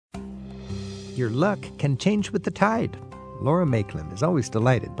your luck can change with the tide. Laura Maitland is always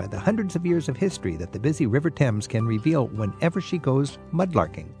delighted by the hundreds of years of history that the busy River Thames can reveal whenever she goes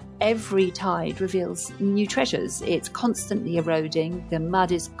mudlarking. Every tide reveals new treasures. It's constantly eroding. The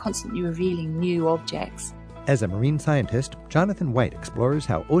mud is constantly revealing new objects. As a marine scientist, Jonathan White explores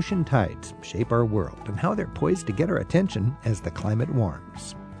how ocean tides shape our world and how they're poised to get our attention as the climate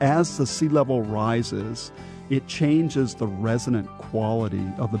warms. As the sea level rises, it changes the resonant quality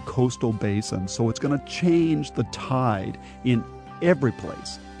of the coastal basin, so it's going to change the tide in every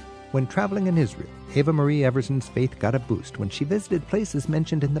place. When traveling in Israel, Ava Marie Everson's faith got a boost when she visited places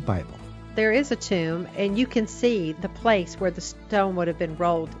mentioned in the Bible. There is a tomb, and you can see the place where the stone would have been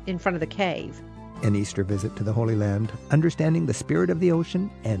rolled in front of the cave. An Easter visit to the Holy Land, understanding the spirit of the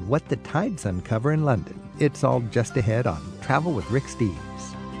ocean, and what the tides uncover in London. It's all just ahead on Travel with Rick Steves.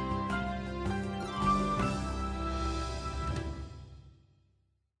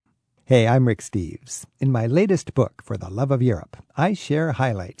 Hey, I'm Rick Steves. In my latest book, For the Love of Europe, I share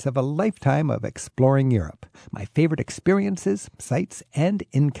highlights of a lifetime of exploring Europe, my favorite experiences, sights, and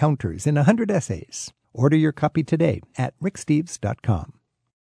encounters in 100 essays. Order your copy today at ricksteves.com.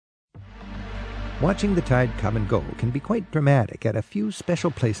 Watching the tide come and go can be quite dramatic at a few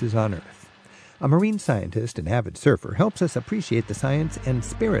special places on Earth. A marine scientist and avid surfer helps us appreciate the science and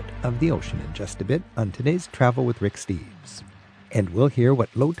spirit of the ocean in just a bit on today's Travel with Rick Steves. And we'll hear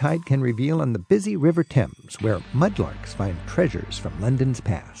what low tide can reveal on the busy River Thames, where mudlarks find treasures from London's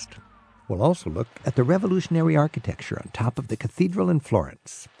past. We'll also look at the revolutionary architecture on top of the cathedral in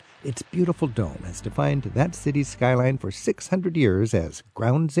Florence. Its beautiful dome has defined that city's skyline for 600 years as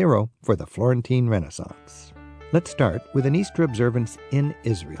ground zero for the Florentine Renaissance. Let's start with an Easter observance in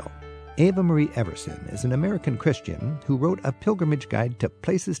Israel. Ava Marie Everson is an American Christian who wrote a pilgrimage guide to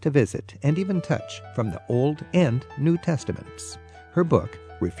places to visit and even touch from the Old and New Testaments. Her book,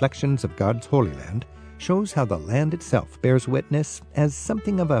 Reflections of God's Holy Land, shows how the land itself bears witness as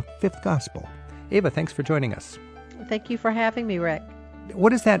something of a fifth gospel. Ava, thanks for joining us. Thank you for having me, Rick. What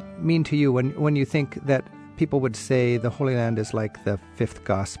does that mean to you when you think that people would say the Holy Land is like the fifth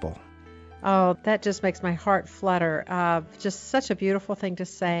gospel? Oh, that just makes my heart flutter. Just such a beautiful thing to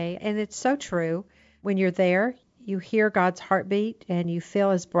say. And it's so true. When you're there, you hear God's heartbeat and you feel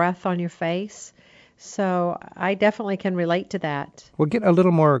his breath on your face. So I definitely can relate to that. Well, get a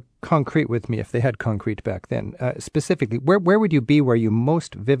little more concrete with me if they had concrete back then. Specifically, where would you be where you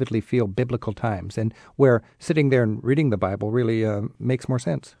most vividly feel biblical times and where sitting there and reading the Bible really makes more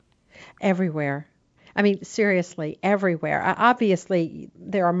sense? Everywhere. I mean, seriously, everywhere. Obviously,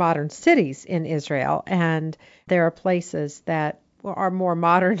 there are modern cities in Israel, and there are places that are more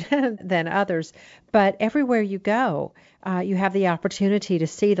modern than others. But everywhere you go, you have the opportunity to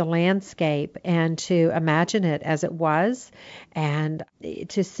see the landscape and to imagine it as it was and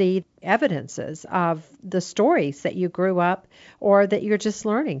to see evidences of the stories that you grew up or that you're just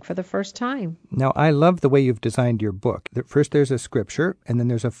learning for the first time. Now, I love the way you've designed your book. First, there's a scripture, and then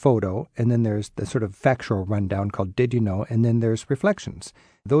there's a photo, and then there's the sort of factual rundown called Did You Know?, and then there's reflections.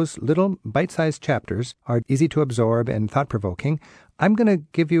 Those little bite-sized chapters are easy to absorb and thought-provoking. I'm going to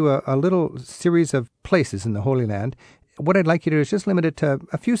give you a little series of places in the Holy Land. What I'd like you to do is just limit it to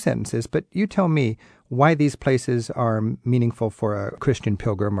a few sentences, but you tell me why these places are meaningful for a Christian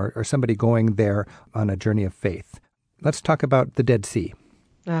pilgrim or somebody going there on a journey of faith. Let's talk about the Dead Sea.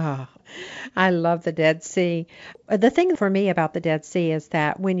 Oh, I love the Dead Sea. The thing for me about the Dead Sea is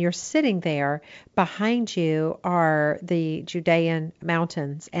that when you're sitting there, behind you are the Judean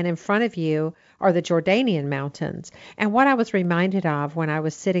mountains, and in front of you are the Jordanian mountains. And what I was reminded of when I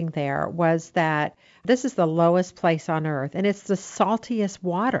was sitting there was that this is the lowest place on earth, and it's the saltiest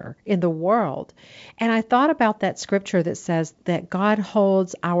water in the world. And I thought about that scripture that says that God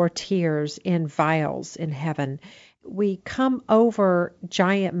holds our tears in vials in heaven. We come over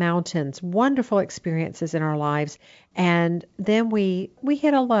giant mountains, wonderful experiences in our lives, and then we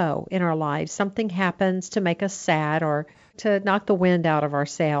hit a low in our lives. Something happens to make us sad or to knock the wind out of our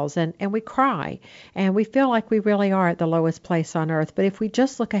sails, and we cry, and we feel like we really are at the lowest place on earth. But if we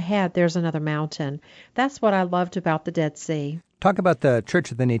just look ahead, there's another mountain. That's what I loved about the Dead Sea. Talk about the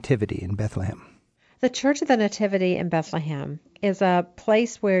Church of the Nativity in Bethlehem. The Church of the Nativity in Bethlehem is a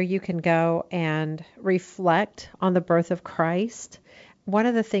place where you can go and reflect on the birth of Christ. One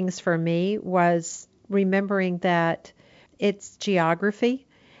of the things for me was remembering that it's geography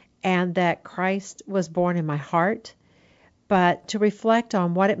and that Christ was born in my heart, but to reflect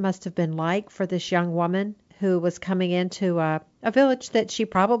on what it must have been like for this young woman who was coming into a village that she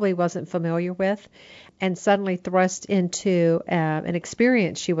probably wasn't familiar with and suddenly thrust into an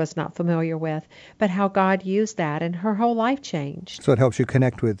experience she was not familiar with, but how God used that and her whole life changed. So it helps you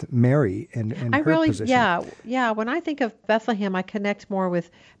connect with Mary and her position. Yeah. When I think of Bethlehem, I connect more with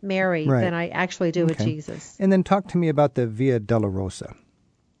Mary than I actually do with Jesus. And then talk to me about the Via Dolorosa.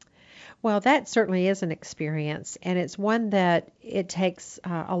 Well, that certainly is an experience, and it's one that it takes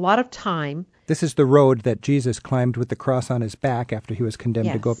a lot of time. This is the road that Jesus climbed with the cross on his back after he was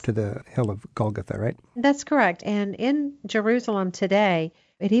condemned to go Yes. up to the hill of Golgotha, right? That's correct. And in Jerusalem today,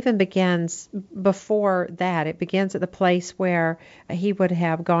 it even begins before that. It begins at the place where he would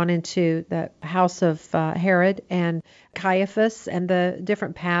have gone into the house of Herod and Caiaphas and the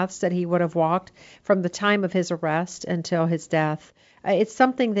different paths that he would have walked from the time of his arrest until his death. It's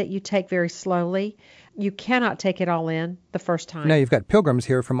something that you take very slowly. You cannot take it all in the first time. Now, you've got pilgrims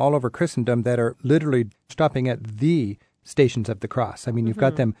here from all over Christendom that are literally stopping at the Stations of the Cross. I mean, you've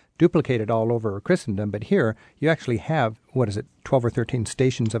got them duplicated all over Christendom, but here you actually have, 12 or 13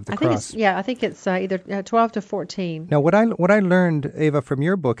 Stations of the Cross? I think it's either 12 to 14. Now, what I learned, Eva, from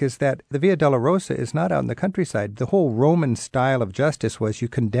your book is that the Via Dolorosa is not out in the countryside. The whole Roman style of justice was you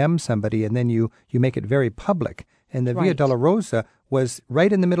condemn somebody and then you make it very public. And the Via Dolorosa was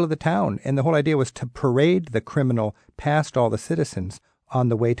right in the middle of the town, and the whole idea was to parade the criminal past all the citizens on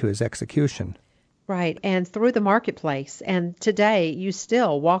the way to his execution. Right, and through the marketplace. And today, you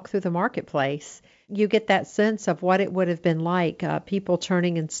still walk through the marketplace. You get that sense of what it would have been like, people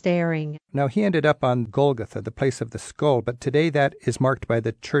turning and staring. Now, he ended up on Golgotha, the place of the skull, but today that is marked by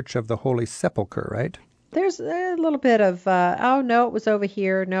the Church of the Holy Sepulchre, right? There's a little bit of, oh, no, it was over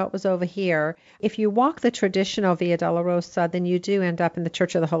here. No, it was over here. If you walk the traditional Via Dolorosa, then you do end up in the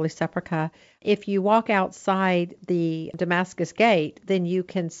Church of the Holy Sepulchre. If you walk outside the Damascus Gate, then you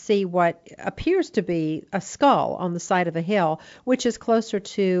can see what appears to be a skull on the side of a hill, which is closer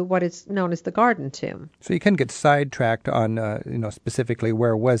to what is known as the Garden Tomb. So you can get sidetracked on, specifically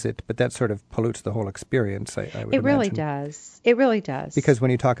where was it, but that sort of pollutes the whole experience, I would imagine. It really does. It really does. Because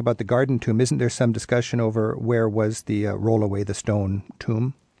when you talk about the Garden Tomb, isn't there some discussion over where was the roll away the stone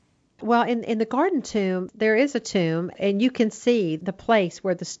tomb? Well, in the Garden Tomb, there is a tomb, and you can see the place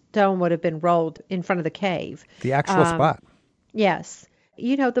where the stone would have been rolled in front of the cave. The actual spot. Yes.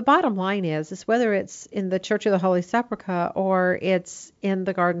 The bottom line is whether it's in the Church of the Holy Sepulchre or it's in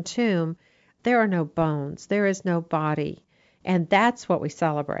the Garden Tomb, there are no bones. There is no body. And that's what we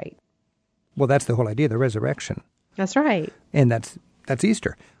celebrate. Well, that's the whole idea, the resurrection. That's right. And that's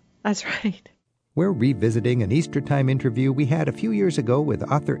Easter. That's right. We're revisiting an Easter-time interview we had a few years ago with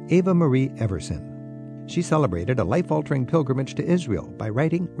author Eva Marie Everson. She celebrated a life-altering pilgrimage to Israel by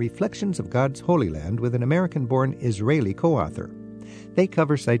writing Reflections of God's Holy Land with an American-born Israeli co-author. They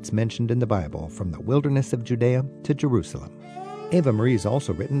cover sites mentioned in the Bible from the wilderness of Judea to Jerusalem. Eva Marie's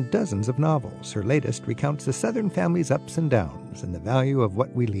also written dozens of novels. Her latest recounts the Southern family's ups and downs and the value of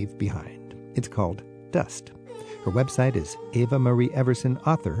what we leave behind. It's called Dust. Her website is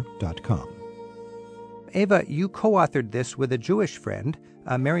evamarieeversonauthor.com. Eva, you co-authored this with a Jewish friend,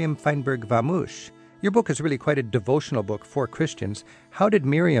 Miriam Feinberg-Vamush. Your book is really quite a devotional book for Christians. How did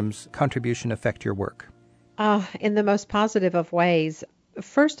Miriam's contribution affect your work? In the most positive of ways.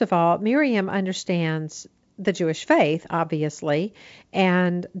 First of all, Miriam understands the Jewish faith, obviously,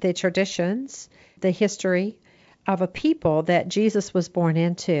 and the traditions, the history of a people that Jesus was born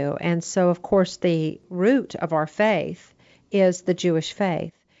into. And so, of course, the root of our faith is the Jewish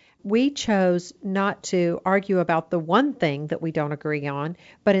faith. We chose not to argue about the one thing that we don't agree on,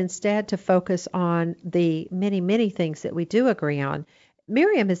 but instead to focus on the many, many things that we do agree on.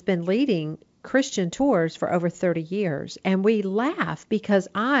 Miriam has been leading Christian tours for over 30 years, and we laugh because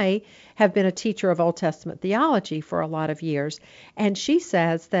I have been a teacher of Old Testament theology for a lot of years, and she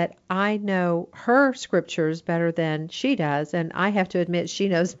says that I know her scriptures better than she does, and I have to admit she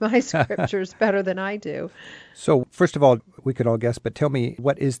knows my scriptures better than I do. So, first of all, we could all guess, but tell me,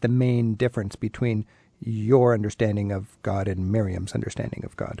 what is the main difference between your understanding of God and Miriam's understanding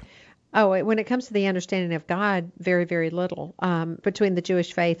of God? Oh, when it comes to the understanding of God, very, very little. Between the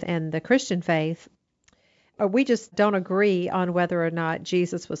Jewish faith and the Christian faith, we just don't agree on whether or not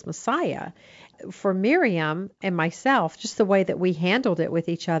Jesus was Messiah. For Miriam and myself, just the way that we handled it with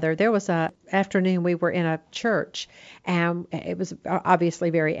each other, there was a afternoon we were in a church, and it was obviously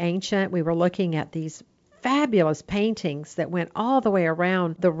very ancient. We were looking at these fabulous paintings that went all the way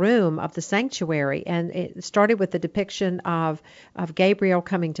around the room of the sanctuary. And it started with the depiction of Gabriel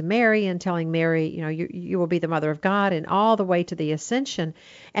coming to Mary and telling Mary, you will be the mother of God, and all the way to the ascension.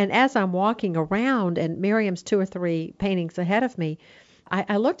 And as I'm walking around, and Miriam's 2 or 3 paintings ahead of me,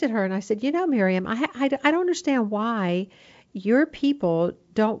 I looked at her and I said, Miriam, I don't understand why your people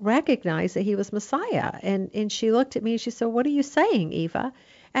don't recognize that he was Messiah. And she looked at me and she said, what are you saying, Eva?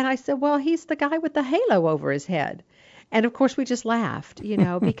 And I said, well, he's the guy with the halo over his head. And of course, we just laughed,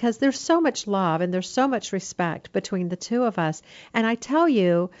 because there's so much love and there's so much respect between the two of us. And I tell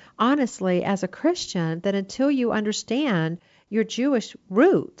you, honestly, as a Christian, that until you understand your Jewish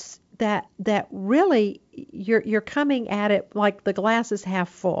roots, that really you're coming at it like the glass is half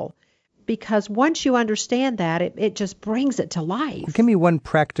full. Because once you understand that, it just brings it to life. Give me one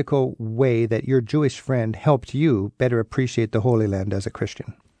practical way that your Jewish friend helped you better appreciate the Holy Land as a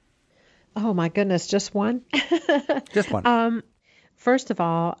Christian. Oh, my goodness, just one? Just one. First of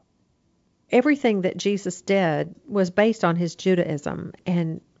all, everything that Jesus did was based on his Judaism,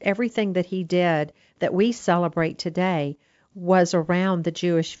 and everything that he did that we celebrate today was around the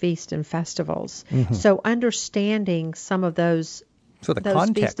Jewish feasts and festivals. Mm-hmm. So understanding some of those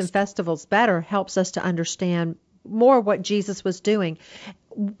feasts and festivals better helps us to understand more what Jesus was doing.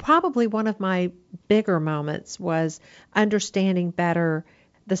 Probably one of my bigger moments was understanding better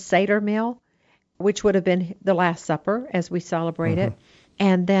the Seder meal, which would have been the Last Supper as we celebrate it,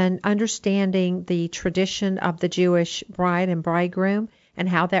 and then understanding the tradition of the Jewish bride and bridegroom and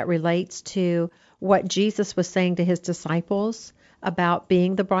how that relates to what Jesus was saying to his disciples about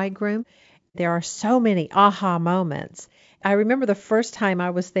being the bridegroom. There are so many aha moments. I remember the first time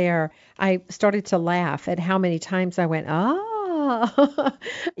I was there, I started to laugh at how many times I went,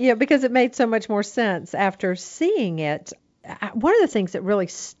 because it made so much more sense after seeing it. One of the things that really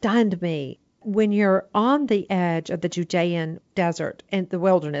stunned me when you're on the edge of the Judean desert and the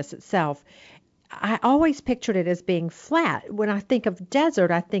wilderness itself, I always pictured it as being flat. When I think of desert,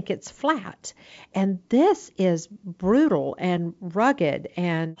 I think it's flat. And this is brutal and rugged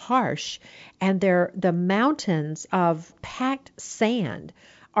and harsh. And the mountains of packed sand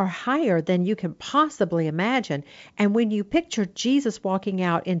are higher than you can possibly imagine. And when you picture Jesus walking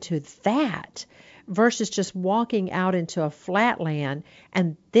out into that versus just walking out into a flat land,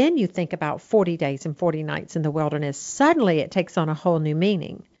 and then you think about 40 days and 40 nights in the wilderness, suddenly it takes on a whole new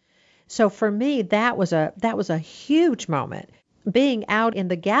meaning. So for me, that was a huge moment, being out in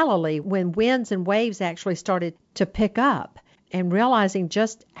the Galilee when winds and waves actually started to pick up, and realizing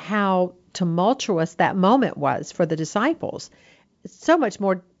just how tumultuous that moment was for the disciples. It's so much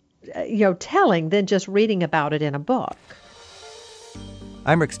more, telling than just reading about it in a book.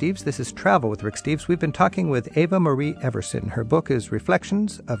 I'm Rick Steves. This is Travel with Rick Steves. We've been talking with Eva Marie Everson. Her book is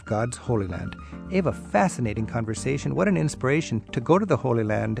Reflections of God's Holy Land. Eva, fascinating conversation. What an inspiration to go to the Holy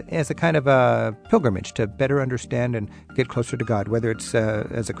Land as a kind of a pilgrimage to better understand and get closer to God, whether it's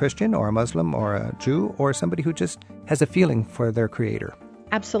as a Christian or a Muslim or a Jew or somebody who just has a feeling for their Creator.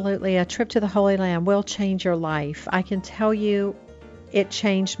 Absolutely. A trip to the Holy Land will change your life. I can tell you it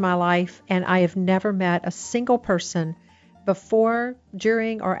changed my life, and I have never met a single person before,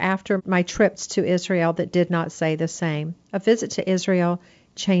 during, or after my trips to Israel that did not say the same. A visit to Israel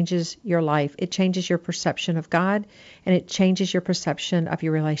changes your life. It changes your perception of God, and it changes your perception of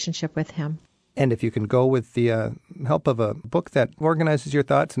your relationship with Him. And if you can go with the help of a book that organizes your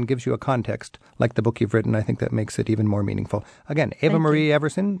thoughts and gives you a context, like the book you've written, I think that makes it even more meaningful. Again, Eva Marie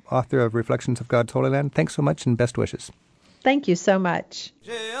Everson, author of Reflections of God's Holy Land. Thanks so much and best wishes. Thank you so much.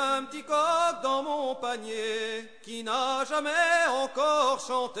 J'ai un petit coq dans mon panier qui n'a jamais encore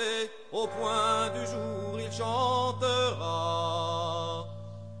chanté. Au point du jour, il chantera.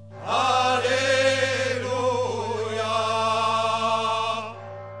 Alléluia.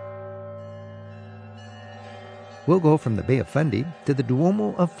 We'll go from the Bay of Fundy to the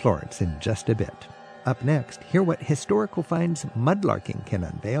Duomo of Florence in just a bit. Up next, hear what historical finds mudlarking can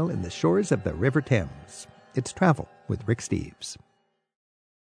unveil in the shores of the River Thames. It's Travel with Rick Steves.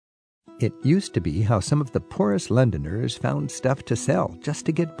 It used to be how some of the poorest Londoners found stuff to sell just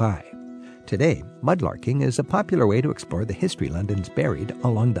to get by. Today, mudlarking is a popular way to explore the history London's buried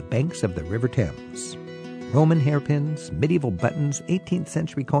along the banks of the River Thames. Roman hairpins, medieval buttons, 18th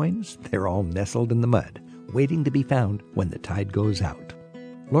century coins, they're all nestled in the mud, waiting to be found when the tide goes out.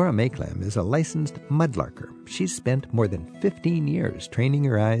 Laura Mayclam is a licensed mudlarker. She's spent more than 15 years training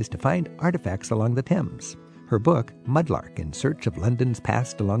her eyes to find artifacts along the Thames. Her book, Mudlark in Search of London's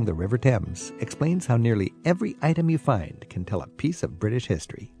Past Along the River Thames, explains how nearly every item you find can tell a piece of British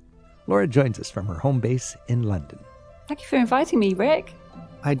history. Laura joins us from her home base in London. Thank you for inviting me, Rick.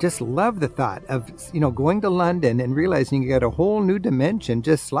 I just love the thought of, going to London and realizing you got a whole new dimension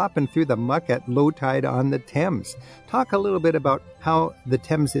just slopping through the muck at low tide on the Thames. Talk a little bit about how the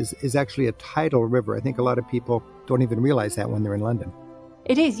Thames is actually a tidal river. I think a lot of people don't even realize that when they're in London.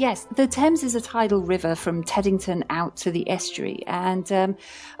 It is, yes. The Thames is a tidal river from Teddington out to the estuary. And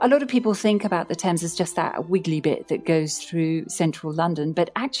a lot of people think about the Thames as just that wiggly bit that goes through central London. But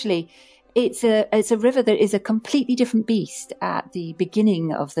actually, it's a river that is a completely different beast at the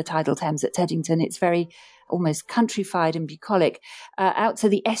beginning of the tidal Thames at Teddington. It's very almost countrified and bucolic, out to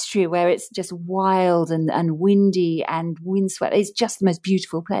the estuary where it's just wild and windy and windswept. It's just the most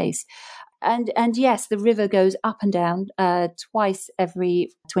beautiful place. And yes, the river goes up and down twice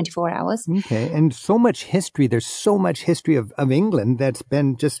every 24 hours. Okay, and so much history. There's so much history of England that's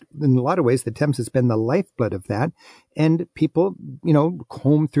been just, in a lot of ways, the Thames has been the lifeblood of that. And people,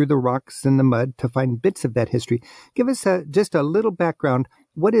 comb through the rocks and the mud to find bits of that history. Give us just a little background.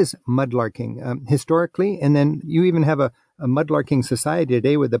 What is mudlarking historically? And then you even have a mudlarking society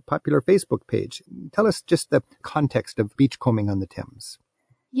today with a popular Facebook page. Tell us just the context of beachcombing on the Thames.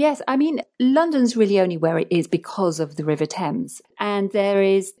 Yes, I mean, London's really only where it is because of the River Thames. And there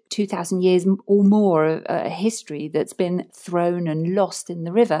is 2,000 years or more of history that's been thrown and lost in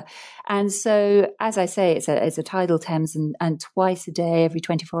the river. And so, as I say, it's a tidal Thames, and twice a day, every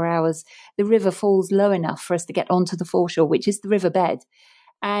 24 hours, the river falls low enough for us to get onto the foreshore, which is the riverbed.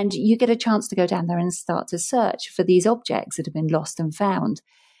 And you get a chance to go down there and start to search for these objects that have been lost and found.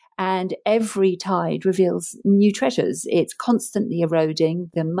 And every tide reveals new treasures. It's constantly eroding.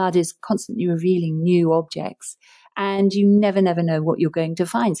 The mud is constantly revealing new objects. And you never know what you're going to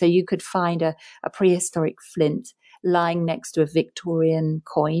find. So you could find a prehistoric flint lying next to a Victorian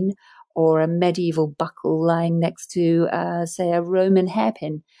coin, or a medieval buckle lying next to, say, a Roman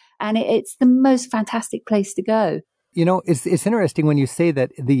hairpin. And it's the most fantastic place to go. It's interesting when you say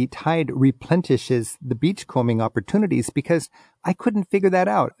that the tide replenishes the beachcombing opportunities, because I couldn't figure that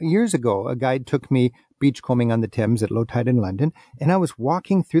out. Years ago, a guide took me beachcombing on the Thames at low tide in London, and I was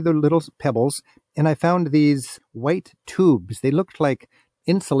walking through the little pebbles, and I found these white tubes. They looked like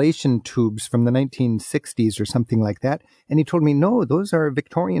insulation tubes from the 1960s or something like that. And he told me, no, those are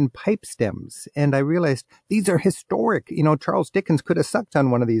Victorian pipe stems. And I realized these are historic. Charles Dickens could have sucked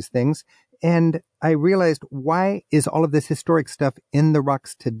on one of these things. And I realized, why is all of this historic stuff in the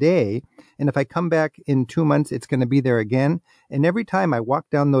rocks today? And if I come back in 2 months, it's going to be there again. And every time I walk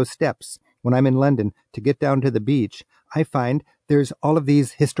down those steps when I'm in London to get down to the beach, I find there's all of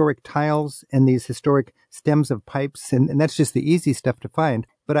these historic tiles and these historic stems of pipes. And that's just the easy stuff to find.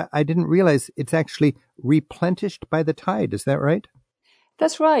 But I didn't realize it's actually replenished by the tide. Is that right?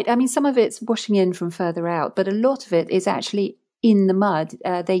 That's right. I mean, some of it's washing in from further out, but a lot of it is actually in the mud.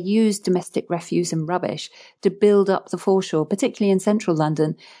 They used domestic refuse and rubbish to build up the foreshore, particularly in central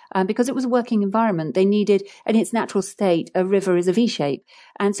London, because it was a working environment. They needed, in its natural state, a river is a V shape.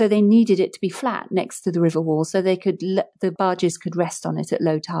 And so they needed it to be flat next to the river wall, so the barges could rest on it at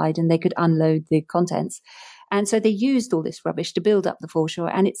low tide and they could unload the contents. And so they used all this rubbish to build up the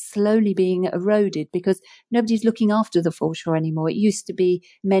foreshore, and it's slowly being eroded because nobody's looking after the foreshore anymore. It used to be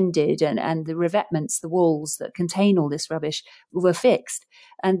mended, and the revetments, the walls that contain all this rubbish, were fixed.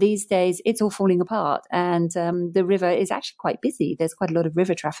 And these days it's all falling apart, and the river is actually quite busy. There's quite a lot of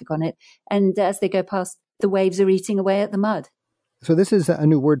river traffic on it. And as they go past, the waves are eating away at the mud. So this is a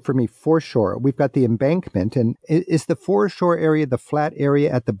new word for me, foreshore. We've got the embankment. And is the foreshore area the flat area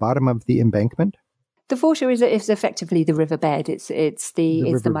at the bottom of the embankment? The foreshore is effectively the riverbed. It's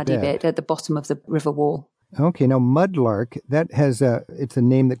the muddy bit at the bottom of the river wall. Okay, now mudlark, that has it's a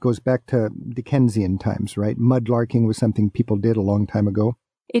name that goes back to Dickensian times, right? Mudlarking was something people did a long time ago.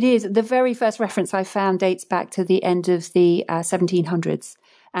 It is. The very first reference I found dates back to the end of the 1700s.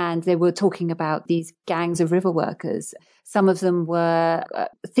 And they were talking about these gangs of river workers. Some of them were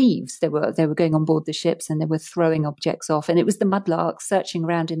thieves. They were going on board the ships and they were throwing objects off. And it was the mudlarks searching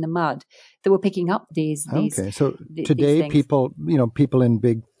around in the mud that were picking up these. Okay, so today people in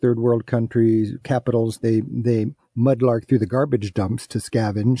big third world countries, capitals, they mudlark through the garbage dumps to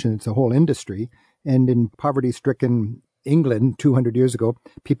scavenge, and it's a whole industry. And in poverty-stricken England 200 years ago,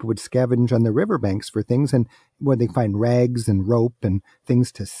 people would scavenge on the riverbanks for things, and when they find rags and rope and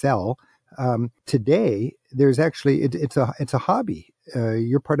things to sell. Today, there's actually it's a hobby.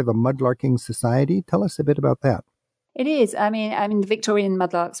 You're part of a mudlarking society. Tell us a bit about that. It is. I mean, the Victorian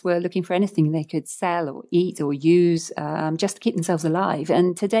mudlarks were looking for anything they could sell or eat or use, just to keep themselves alive.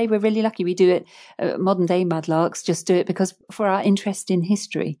 And today we're really lucky. We do it. Modern day mudlarks just do it because for our interest in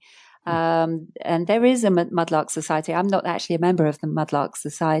history. And there is a Mudlark Society. I'm not actually a member of the Mudlark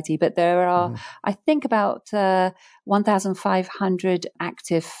Society, but there are, I think, about 1,500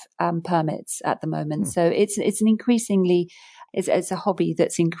 active permits at the moment. So it's an increasingly, it's a hobby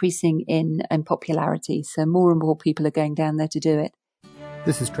that's increasing in popularity. So more and more people are going down there to do it.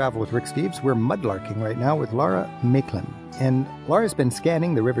 This is Travel with Rick Steves. We're mudlarking right now with Laura Maichlem. And Laura's been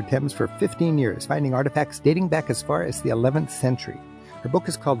scanning the River Thames for 15 years, finding artifacts dating back as far as the 11th century. Her book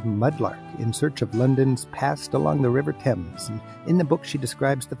is called Mudlark, In Search of London's Past Along the River Thames. And in the book, she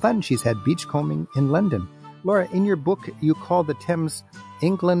describes the fun she's had beachcombing in London. Laura, in your book, you call the Thames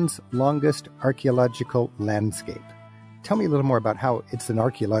England's longest archaeological landscape. Tell me a little more about how it's an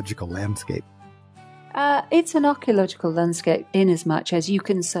archaeological landscape. It's an archaeological landscape in as much as you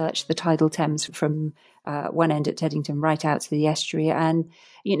can search the tidal Thames from one end at Teddington right out to the estuary, and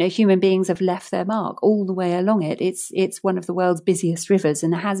human beings have left their mark all the way along it. It's one of the world's busiest rivers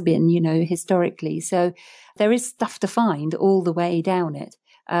and has been, historically. So there is stuff to find all the way down it,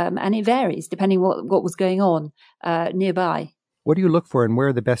 and it varies depending what was going on nearby. What do you look for and where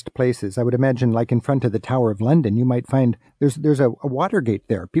are the best places? I would imagine like in front of the Tower of London, you might find there's a water gate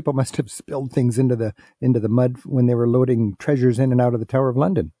there. People must have spilled things into the mud when they were loading treasures in and out of the Tower of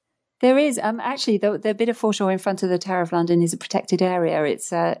London. There is. Actually, the bit of foreshore in front of the Tower of London is a protected area.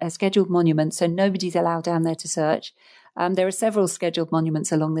 It's a scheduled monument, so nobody's allowed down there to search. There are several scheduled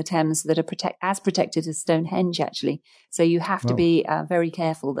monuments along the Thames that are as protected as Stonehenge, actually. So you have to be very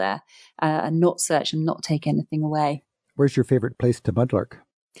careful there and not search and not take anything away. Where's your favorite place to mudlark?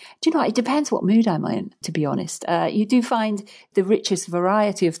 Do you know, it depends what mood I'm in, to be honest. You do find the richest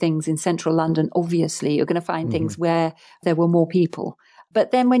variety of things in central London. Obviously, you're going to find things where there were more people.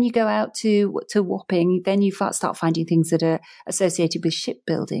 But then when you go out to Wapping, then you start finding things that are associated with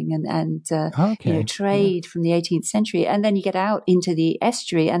shipbuilding and trade from the 18th century. And then you get out into the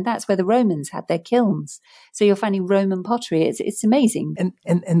estuary, and that's where the Romans had their kilns. So you're finding Roman pottery. It's amazing.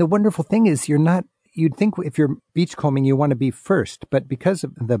 And the wonderful thing is you'd think if you're beachcombing, you want to be first, but because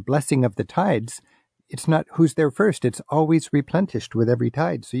of the blessing of the tides, it's not who's there first. It's always replenished with every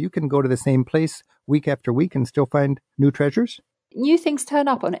tide. So you can go to the same place week after week and still find new treasures. New things turn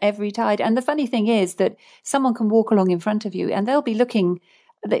up on every tide. And the funny thing is that someone can walk along in front of you and they'll be looking,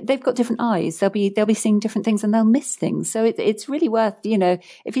 they've got different eyes. They'll be seeing different things and they'll miss things. So it's really worth,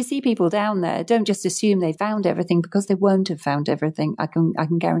 if you see people down there, don't just assume they found everything, because they won't have found everything. I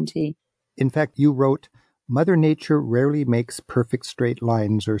can guarantee. In fact, you wrote, Mother Nature rarely makes perfect straight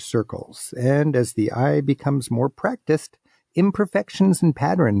lines or circles, and as the eye becomes more practiced, imperfections and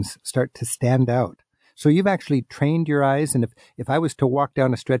patterns start to stand out. So you've actually trained your eyes, and if I was to walk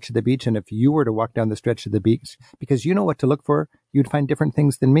down a stretch of the beach, and if you were to walk down the stretch of the beach, because you know what to look for, you'd find different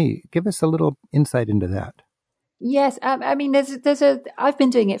things than me. Give us a little insight into that. Yes, I've been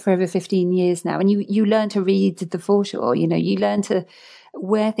doing it for over 15 years now, and you learn to read the foreshore. You learn to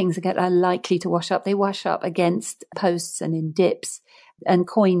where things are likely to wash up. They wash up against posts and in dips, and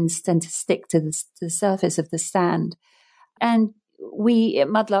coins tend to stick to the surface of the sand. And we at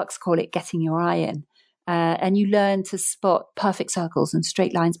Mudlarks call it getting your eye in. And you learn to spot perfect circles and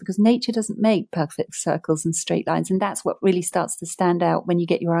straight lines, because nature doesn't make perfect circles and straight lines. And that's what really starts to stand out when you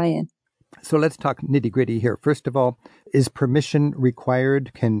get your eye in. So let's talk nitty-gritty here. First of all, is permission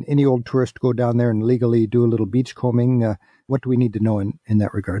required? Can any old tourist go down there and legally do a little beachcombing? What do we need to know in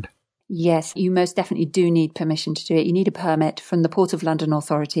that regard? Yes, you most definitely do need permission to do it. You need a permit from the Port of London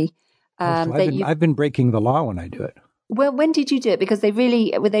Authority. I've been breaking the law when I do it. Well, when did you do it? Because they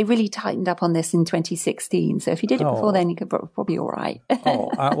really tightened up on this in 2016. So if you did it before then, you could probably all right.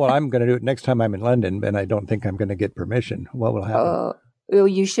 Well, I'm going to do it next time I'm in London, and I don't think I'm going to get permission. What will happen? Well,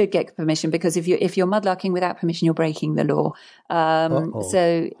 you should get permission, because if you're mudlarking without permission, you're breaking the law.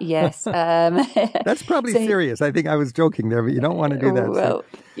 So yes, that's probably serious. I think I was joking there, but you don't want to do that. Well,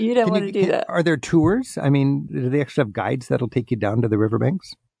 you don't want to do that. Are there tours? I mean, do they actually have guides that'll take you down to the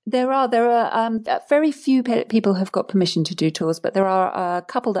riverbanks? There are very few people have got permission to do tours, but there are a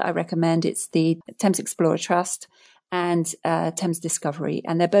couple that I recommend. It's the Thames Explorer Trust and Thames Discovery,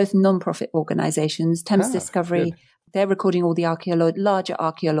 and they're both non-profit organisations. Thames Discovery. Good. They're recording all the larger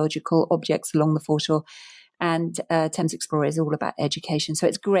archaeological objects along the foreshore, and Thames Explorer is all about education. So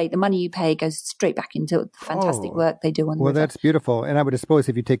it's great. The money you pay goes straight back into the fantastic work they do on the river. That's beautiful. And I would suppose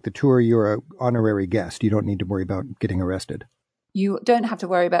if you take the tour, you're an honorary guest. You don't need to worry about getting arrested. You don't have to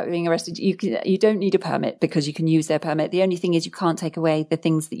worry about being arrested. You don't need a permit, because you can use their permit. The only thing is you can't take away the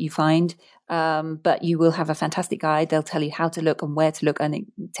things that you find, but you will have a fantastic guide. They'll tell you how to look and where to look, and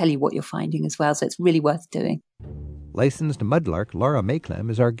tell you what you're finding as well. So it's really worth doing. Licensed mudlark Laura Maichlem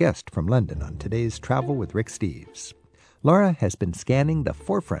is our guest from London on today's Travel with Rick Steves. Laura has been scanning the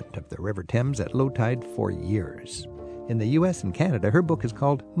forefront of the River Thames at low tide for years. In the U.S. and Canada, her book is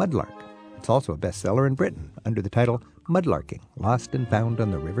called Mudlark. It's also a bestseller in Britain under the title Mudlarking, Lost and Found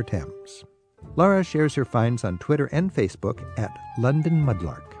on the River Thames. Laura shares her finds on Twitter and Facebook at London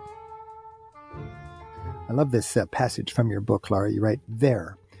Mudlark. I love this passage from your book, Laura. You write,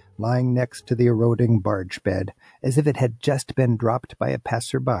 "There, lying next to the eroding barge bed, as if it had just been dropped by a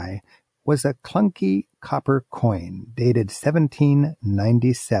passerby, was a clunky copper coin dated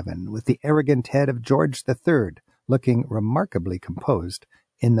 1797 with the arrogant head of George III looking remarkably composed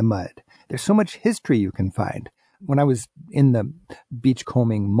in the mud." There's so much history you can find. When I was in the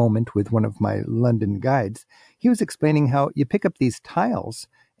beachcombing moment with one of my London guides, he was explaining how you pick up these tiles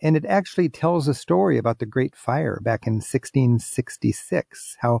and it actually tells a story about the Great Fire back in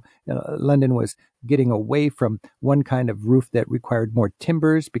 1666, how London was getting away from one kind of roof that required more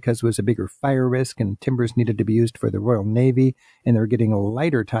timbers because it was a bigger fire risk and timbers needed to be used for the Royal Navy, and they were getting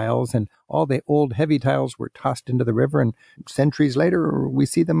lighter tiles, and all the old heavy tiles were tossed into the river, and centuries later we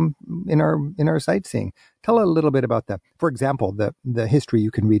see them in our sightseeing. Tell a little bit about for example, the history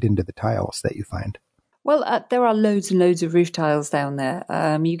you can read into the tiles that you find. Well, there are loads and loads of roof tiles down there.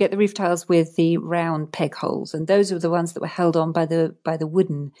 You get the roof tiles with the round peg holes, and those are the ones that were held on by the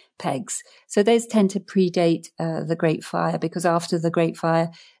wooden pegs. So those tend to predate the Great Fire, because after the Great Fire,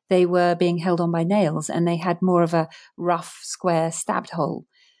 they were being held on by nails, and they had more of a rough, square, stabbed hole.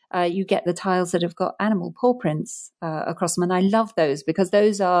 You get the tiles that have got animal paw prints across them, and I love those because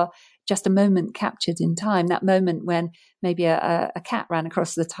those are just a moment captured in time, that moment when maybe a cat ran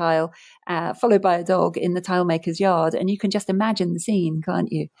across the tile, followed by a dog in the tile maker's yard, and you can just imagine the scene,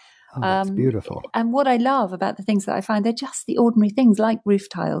 can't you? Oh, that's beautiful. And what I love about the things that I find, they're just the ordinary things like roof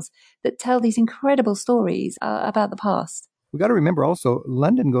tiles that tell these incredible stories about the past. We got to remember also,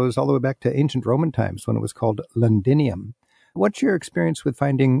 London goes all the way back to ancient Roman times when it was called Londinium. What's your experience with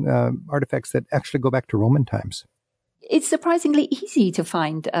finding artifacts that actually go back to Roman times? It's surprisingly easy to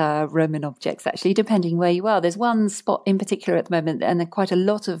find Roman objects, actually, depending where you are. There's one spot in particular at the moment, and there are quite a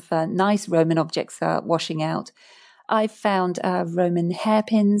lot of nice Roman objects washing out. I've found Roman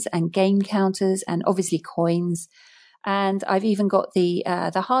hairpins and game counters and obviously coins. And I've even got the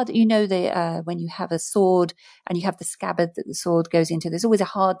hard, when you have a sword and you have the scabbard that the sword goes into, there's always a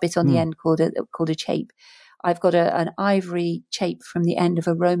hard bit on the end called a chape. I've got an ivory chape from the end of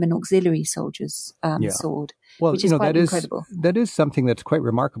a Roman auxiliary soldier's sword, which is quite incredible. That is something that's quite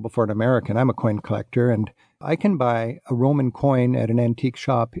remarkable for an American. I'm a coin collector, and I can buy a Roman coin at an antique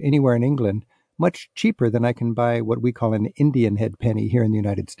shop anywhere in England much cheaper than I can buy what we call an Indian head penny here in the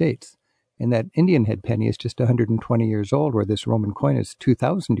United States. And that Indian head penny is just 120 years old, where this Roman coin is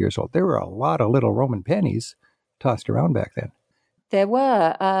 2,000 years old. There were a lot of little Roman pennies tossed around back then. There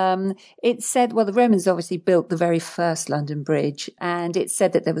were. It said, the Romans obviously built the very first London Bridge, and it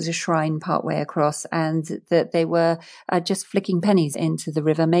said that there was a shrine partway across, and that they were just flicking pennies into the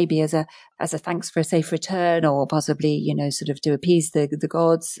river, maybe as a thanks for a safe return, or possibly, sort of to appease the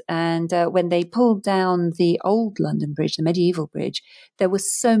gods. And when they pulled down the old London Bridge, the medieval bridge, there were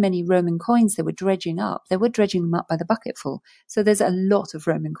so many Roman coins they were dredging up. They were dredging them up by the bucketful. So there's a lot of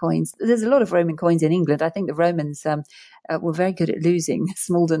Roman coins. There's a lot of Roman coins in England. I think the Romans were very good at losing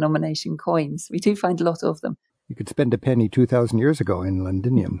small denomination coins. We do find a lot of them. You could spend a penny 2,000 years ago in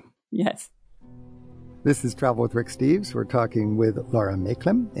Londinium. Yes. This is Travel with Rick Steves. We're talking with Laura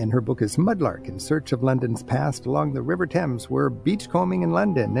Maiklem, and her book is Mudlark, In Search of London's Past Along the River Thames. We're beachcombing in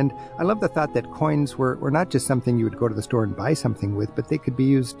London. And I love the thought that coins were not just something you would go to the store and buy something with, but they could be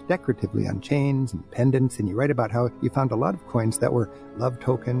used decoratively on chains and pendants. And you write about how you found a lot of coins that were love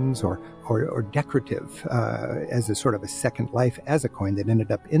tokens or decorative as a sort of a second life as a coin that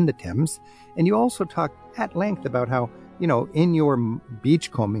ended up in the Thames. And you also talk at length about how, in your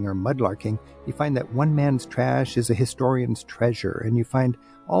beachcombing or mudlarking, you find that one man's trash is a historian's treasure, and you find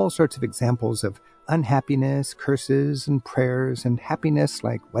all sorts of examples of unhappiness, curses, and prayers, and happiness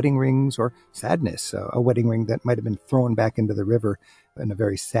like wedding rings, or sadness, a wedding ring that might have been thrown back into the river in a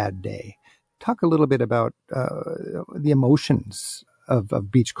very sad day. Talk a little bit about the emotions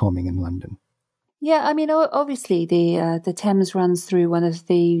of beachcombing in London. Yeah, I mean, obviously the Thames runs through one of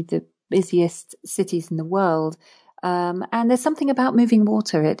the busiest cities in the world. And there's something about moving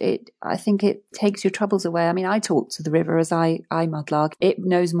water. I think it takes your troubles away. I mean, I talk to the river as I mudlark. It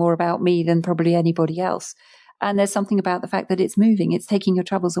knows more about me than probably anybody else. And there's something about the fact that it's moving. It's taking your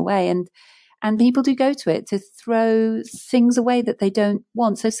troubles away. And people do go to it to throw things away that they don't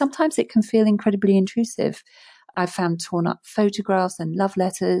want. So sometimes it can feel incredibly intrusive. I've found torn up photographs and love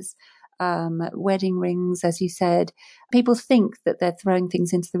letters, wedding rings, as you said. People think that they're throwing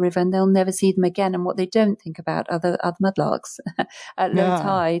things into the river and they'll never see them again. And what they don't think about are the mudlarks at low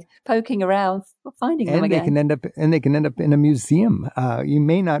tide, poking around, finding them again. They can end up in a museum. You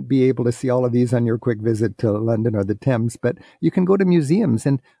may not be able to see all of these on your quick visit to London or the Thames, but you can go to museums.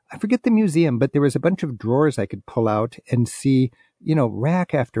 And I forget the museum, but there was a bunch of drawers I could pull out and see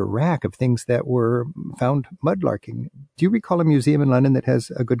rack after rack of things that were found mudlarking. Do you recall a museum in London that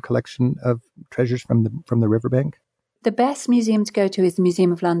has a good collection of treasures from the riverbank? The best museum to go to is the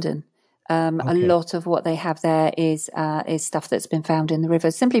Museum of London. Okay. A lot of what they have there is stuff that's been found in the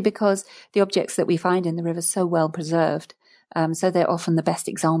river, simply because the objects that we find in the river are so well preserved. So they're often the best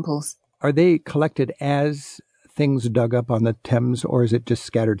examples. Are they collected as things dug up on the Thames, or is it just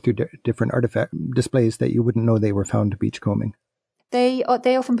scattered through different artifact displays that you wouldn't know they were found beachcombing? They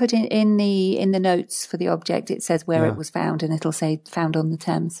often put in the notes for the object, it says where it was found, and it'll say found on the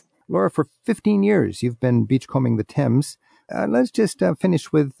Thames. Laura, for 15 years you've been beachcombing the Thames. Let's just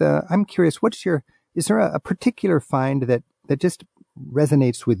finish with, I'm curious, is there a particular find that just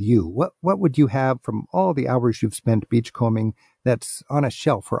resonates with you? What would you have from all the hours you've spent beachcombing that's on a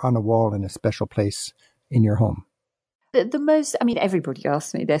shelf or on a wall in a special place in your home? The most, everybody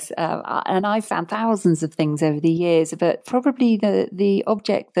asks me this, and I've found thousands of things over the years, but probably the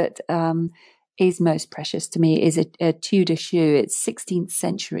object that is most precious to me is a Tudor shoe. It's 16th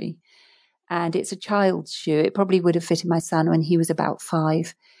century, and it's a child's shoe. It probably would have fitted my son when he was about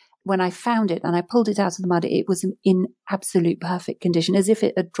 5. When I found it and I pulled it out of the mud, it was in absolute perfect condition, as if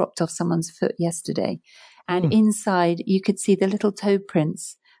it had dropped off someone's foot yesterday. And inside, you could see the little toe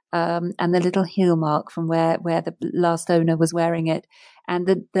prints and the little heel mark from where the last owner was wearing it, and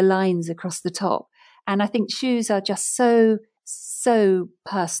the lines across the top. And I think shoes are just so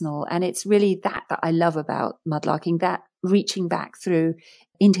personal, and it's really that I love about mudlarking, that reaching back through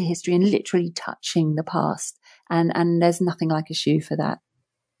into history and literally touching the past. And there's nothing like a shoe for that.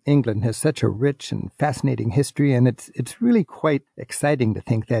 England has such a rich and fascinating history, and it's really quite exciting to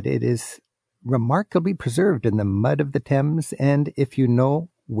think that it is remarkably preserved in the mud of the Thames. And if you know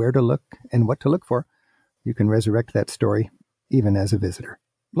where to look and what to look for, you can resurrect that story even as a visitor.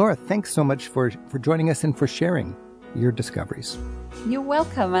 Laura, thanks so much for joining us and for sharing your discoveries. You're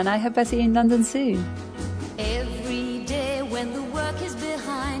welcome, and I hope I see you in London soon. Every day when the work is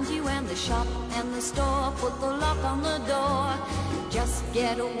behind you and the shop and the store put the lock on the door, just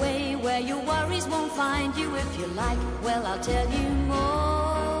get away where your worries won't find you. If you like, well, I'll tell you more.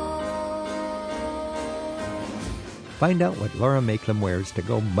 Find out what Laura Makelem wears to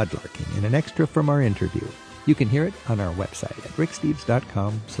go mudlarking in an extra from our interview. You can hear it on our website at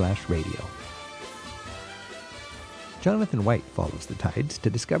ricksteves.com/radio. Jonathan White follows the tides to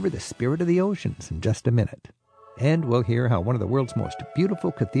discover the spirit of the oceans in just a minute. And we'll hear how one of the world's most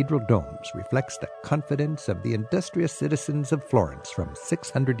beautiful cathedral domes reflects the confidence of the industrious citizens of Florence from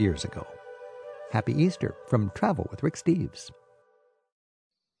 600 years ago. Happy Easter from Travel with Rick Steves.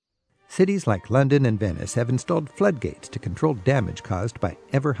 Cities like London and Venice have installed floodgates to control damage caused by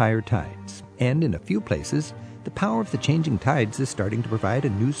ever higher tides. And in a few places, the power of the changing tides is starting to provide a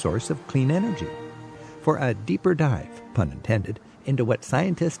new source of clean energy. For a deeper dive, pun intended, into what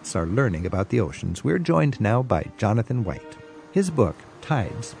scientists are learning about the oceans, we're joined now by Jonathan White. His book,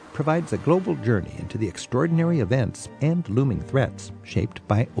 Tides, provides a global journey into the extraordinary events and looming threats shaped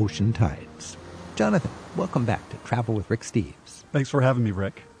by ocean tides. Jonathan, welcome back to Travel with Rick Steves. Thanks for having me,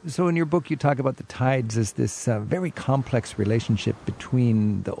 Rick. So in your book, you talk about the tides as this very complex relationship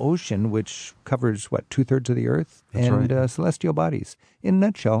between the ocean, which covers, 2/3 of the Earth, That's and right. Celestial bodies. In a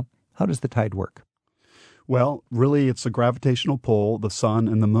nutshell, how does the tide work? Well, really, it's the gravitational pull, the sun,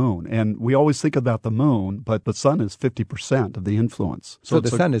 and the moon. And we always think about the moon, but the sun is 50% of the influence. So the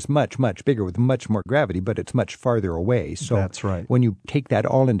sun is much, much bigger with much more gravity, but it's much farther away. So That's right. when you take that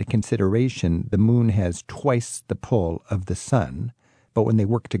all into consideration, the moon has twice the pull of the sun. But when they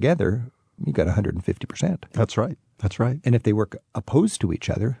work together, you got 150%. That's right. That's right. And if they work opposed to each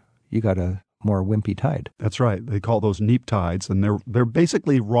other, you got a more wimpy tide. That's right. They call those neap tides, and they're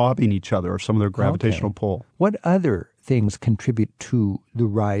basically robbing each other of some of their gravitational pull. What other things contribute to the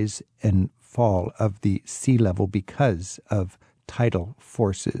rise and fall of the sea level because of tidal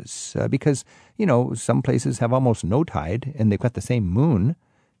forces? Because, some places have almost no tide, and they've got the same moon,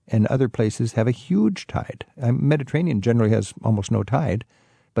 and other places have a huge tide. Mediterranean generally has almost no tide,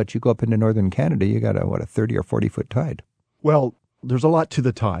 but you go up into northern Canada, you got a 30 or 40-foot tide. Well, there's a lot to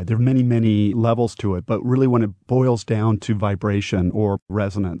the tide. There are many, many levels to it, but really when it boils down to vibration or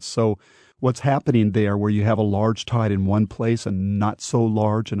resonance. So what's happening there where you have a large tide in one place and not so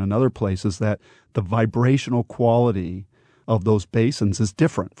large in another place is that the vibrational quality of those basins is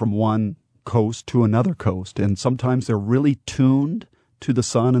different from one coast to another coast. And sometimes they're really tuned to the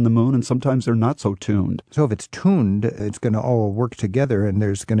sun and the moon, and sometimes they're not so tuned. So if it's tuned, it's going to all work together, and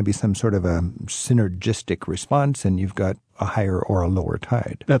there's going to be some sort of a synergistic response, and you've got a higher or a lower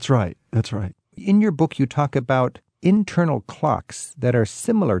tide. That's right. That's right. In your book, you talk about internal clocks that are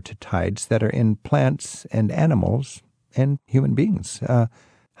similar to tides that are in plants and animals, and human beings.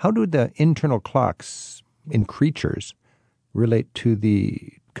 How do the internal clocks in creatures relate to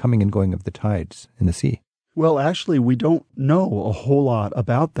the coming and going of the tides in the sea? Well, actually, we don't know a whole lot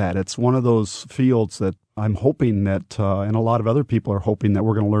about that. It's one of those fields that I'm hoping that, and a lot of other people are hoping that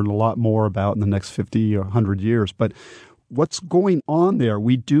we're going to learn a lot more about in the next 50 or 100 years. But what's going on there,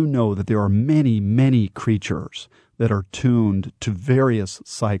 we do know that there are many, many creatures that are tuned to various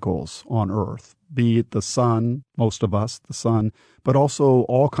cycles on Earth, be it the sun, most of us, the sun, but also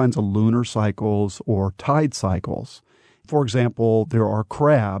all kinds of lunar cycles or tide cycles. For example, there are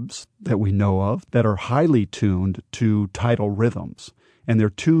crabs that we know of that are highly tuned to tidal rhythms. And they're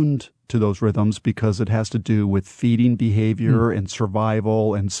tuned to those rhythms because it has to do with feeding behavior and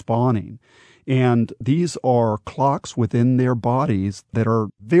survival and spawning. And these are clocks within their bodies that are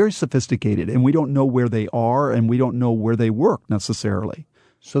very sophisticated. And we don't know where they are and we don't know where they work necessarily.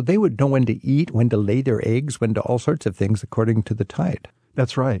 So they would know when to eat, when to lay their eggs, when to all sorts of things according to the tide.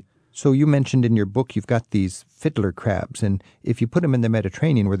 That's right. So you mentioned in your book you've got these fiddler crabs, and if you put them in the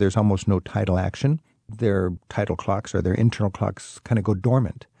Mediterranean where there's almost no tidal action, their tidal clocks or their internal clocks kind of go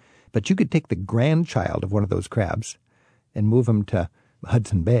dormant. But you could take the grandchild of one of those crabs and move him to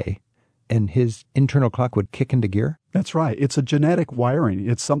Hudson Bay, and his internal clock would kick into gear? That's right. It's a genetic wiring.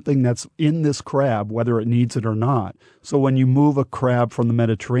 It's something that's in this crab, whether it needs it or not. So when you move a crab from the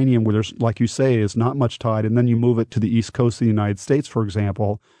Mediterranean, where there's, like you say, is not much tide, and then you move it to the east coast of the United States, for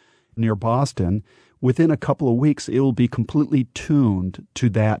example, near Boston, within a couple of weeks, it will be completely tuned to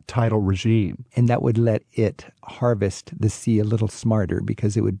that tidal regime. And that would let it harvest the sea a little smarter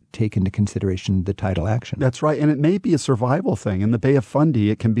because it would take into consideration the tidal action. That's right. And it may be a survival thing. In the Bay of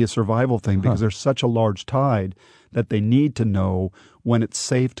Fundy, it can be a survival thing because there's such a large tide that they need to know when it's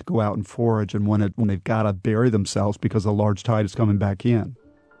safe to go out and forage and when they've got to bury themselves because a large tide is coming back in.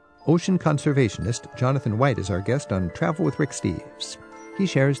 Ocean conservationist Jonathan White is our guest on Travel with Rick Steves. He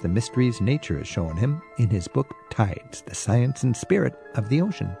shares the mysteries nature has shown him in his book, Tides, the Science and Spirit of the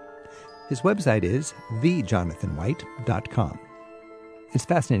Ocean. His website is thejonathanwhite.com. It's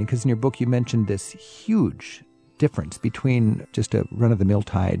fascinating because in your book you mentioned this huge difference between just a run-of-the-mill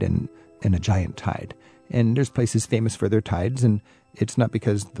tide and a giant tide. And there's places famous for their tides, and it's not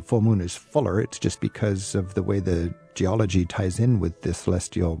because the full moon is fuller, it's just because of the way the geology ties in with the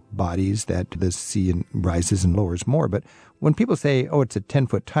celestial bodies that the sea rises and lowers more. But when people say, oh, it's a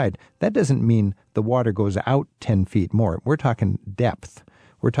 10-foot tide, that doesn't mean the water goes out 10 feet more. We're talking depth.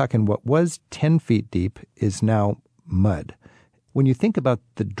 We're talking what was 10 feet deep is now mud. When you think about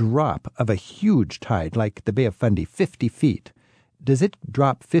the drop of a huge tide, like the Bay of Fundy, 50 feet, does it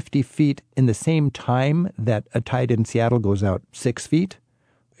drop 50 feet in the same time that a tide in Seattle goes out 6 feet?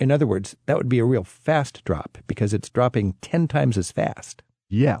 In other words, that would be a real fast drop because it's dropping 10 times as fast.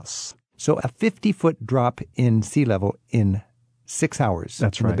 Yes. So a 50-foot drop in sea level in 6 hours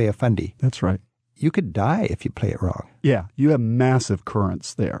That's in right. the Bay of Fundy. That's right. You could die if you play it wrong. Yeah, you have massive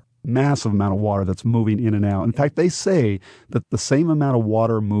currents there. Massive amount of water that's moving in and out. In fact, they say that the same amount of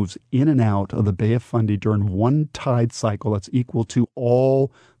water moves in and out of the Bay of Fundy during one tide cycle that's equal to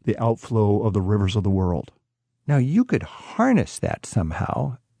all the outflow of the rivers of the world. Now, you could harness that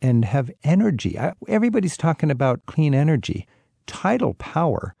somehow and have energy. Everybody's talking about clean energy. Tidal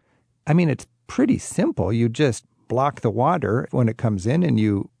power, I mean, it's pretty simple. You just block the water when it comes in and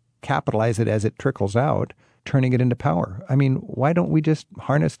you capitalize it as it trickles out, turning it into power. I mean, why don't we just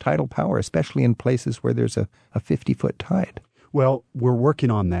harness tidal power, especially in places where there's a 50-foot tide? Well, we're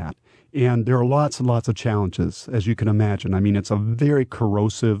working on that. And there are lots and lots of challenges, as you can imagine. I mean, it's a very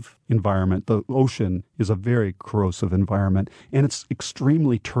corrosive environment. The ocean is a very corrosive environment, and it's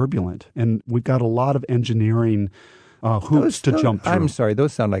extremely turbulent. And we've got a lot of engineering hoops to jump through. I'm sorry,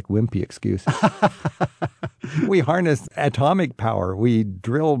 those sound like wimpy excuses. We harness atomic power. We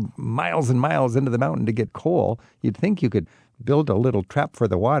drill miles and miles into the mountain to get coal. You'd think you could build a little trap for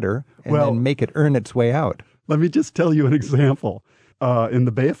the water and then make it earn its way out. Let me just tell you an example. In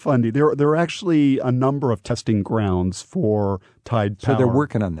the Bay of Fundy, there are actually a number of testing grounds for tide power. So they're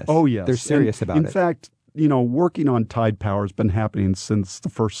working on this. Oh, yes. They're serious about it. In fact, working on tide power has been happening since the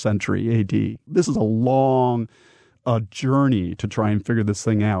 1st century AD. This is a long journey to try and figure this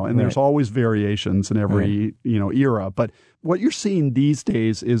thing out. And there's always variations in every, era. But what you're seeing these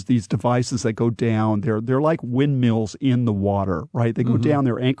days is these devices that go down. They're like windmills in the water, right? They go down,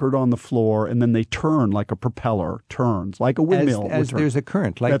 they're anchored on the floor, and then they turn like a propeller turns, like a windmill. As there's a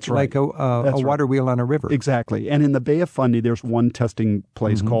current, like a water wheel on a river. Exactly. And in the Bay of Fundy, there's one testing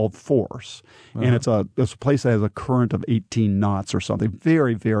place called Force. And it's a place that has a current of 18 knots or something.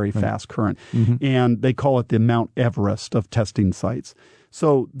 Very, very fast current. And they call it the Mount Everest of testing sites.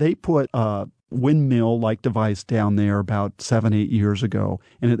 So they put windmill-like device down there about 7-8 years ago,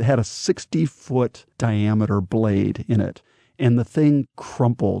 and it had a 60-foot diameter blade in it. And the thing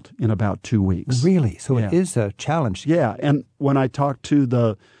crumpled in about 2 weeks. Really? So Yeah. it is a challenge. Yeah, and when I talked to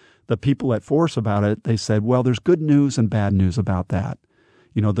the people at Force about it, they said, well, there's good news and bad news about that.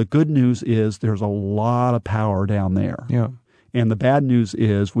 You know, the good news is there's a lot of power down there. Yeah. And the bad news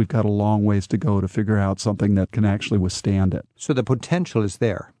is we've got a long ways to go to figure out something that can actually withstand it. So the potential is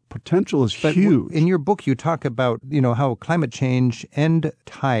there. Potential is But huge. in your book, you talk about, how climate change and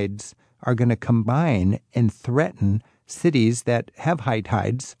tides are going to combine and threaten cities that have high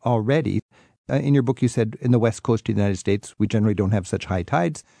tides already. In your book, you said in the west coast of the United States, we generally don't have such high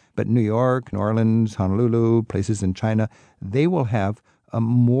tides, but New York, New Orleans, Honolulu, places in China, they will have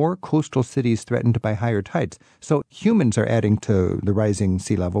more coastal cities threatened by higher tides. So humans are adding to the rising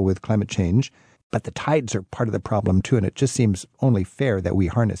sea level with climate change, but the tides are part of the problem too, and it just seems only fair that we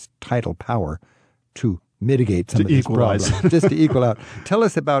harness tidal power to mitigate some of these equalize. problems, just to equal out. Tell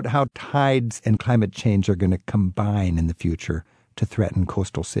us about how tides and climate change are going to combine in the future to threaten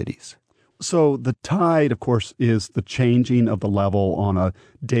coastal cities. So the tide, of course, is the changing of the level on a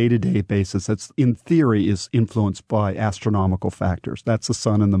day-to-day basis that's, in theory, is influenced by astronomical factors. That's the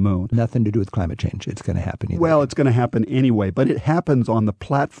sun and the moon. Nothing to do with climate change. It's going to happen either. Well, it's going to happen anyway, but it happens on the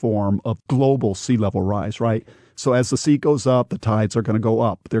platform of global sea level rise, right? So as the sea goes up, the tides are going to go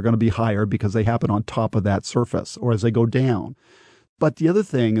up. They're going to be higher because they happen on top of that surface, or as they go down. But the other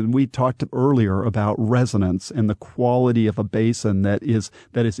thing, and we talked earlier about resonance and the quality of a basin that is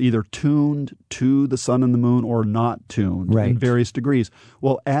either tuned to the sun and the moon or not tuned in various degrees.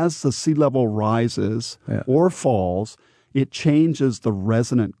 Well, as the sea level rises or falls, it changes the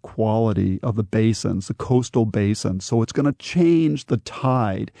resonant quality of the basins, the coastal basins. So it's going to change the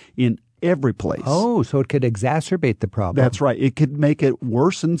tide in every place. Oh, so it could exacerbate the problem. That's right. It could make it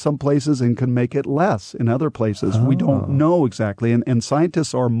worse in some places and can make it less in other places. We don't know exactly. And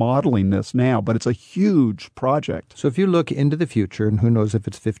scientists are modeling this now, but it's a huge project. So if you look into the future, and who knows if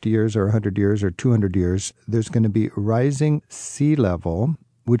it's 50 years or 100 years or 200 years, there's going to be rising sea level,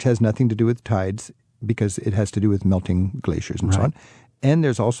 which has nothing to do with tides because it has to do with melting glaciers and so on. And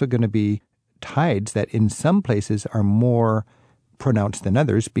there's also going to be tides that in some places are more pronounced than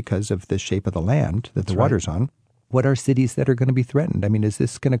others because of the shape of the land that the water's on. What are cities that are going to be threatened? I mean, is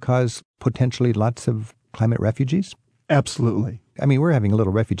this going to cause potentially lots of climate refugees? Absolutely. I mean, we're having a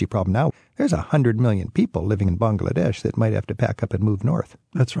little refugee problem now. There's 100 million people living in Bangladesh that might have to pack up and move north.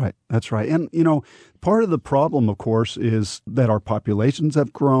 That's right. That's right. And, part of the problem, of course, is that our populations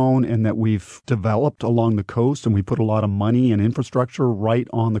have grown and that we've developed along the coast and we put a lot of money and infrastructure right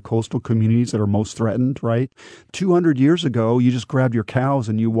on the coastal communities that are most threatened, right? 200 years ago, you just grabbed your cows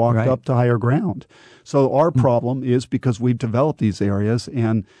and you walked up to higher ground. So our problem is because we've developed these areas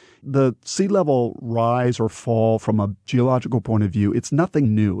and the sea level rise or fall from a geological point of view, it's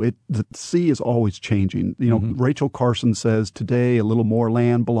nothing new. The sea is always changing. Rachel Carson says today a little more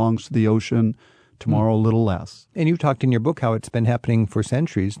land belongs to the ocean, tomorrow a little less. And you talked in your book how it's been happening for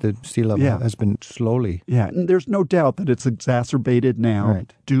centuries. The sea level has been slowly. Yeah, and there's no doubt that it's exacerbated now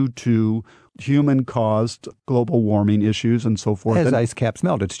due to human-caused global warming issues and so forth. As ice caps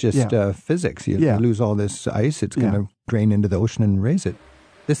melt, it's just physics. You lose all this ice, it's going to drain into the ocean and raise it.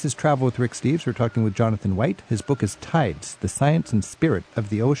 This is Travel with Rick Steves. We're talking with Jonathan White. His book is Tides, The Science and Spirit of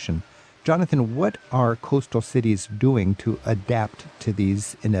the Ocean. Jonathan, what are coastal cities doing to adapt to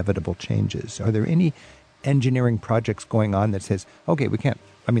these inevitable changes? Are there any engineering projects going on that says, okay, we can't,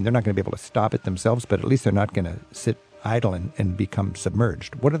 they're not going to be able to stop it themselves, but at least they're not going to sit idle and become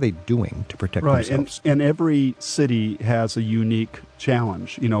submerged? What are they doing to protect themselves? And every city has a unique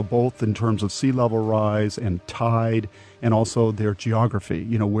challenge, both in terms of sea level rise and tide and also their geography,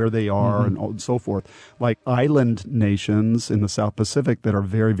 where they are and so forth. Like island nations in the South Pacific that are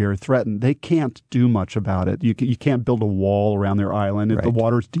very, very threatened, they can't do much about it. You can't build a wall around their island if the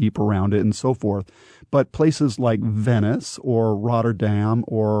water's deep around it and so forth. But places like Venice or Rotterdam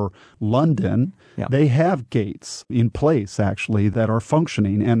or London, they have gates in place, actually, that are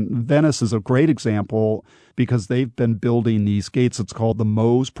functioning. And Venice is a great example because they've been building these gates. It's called the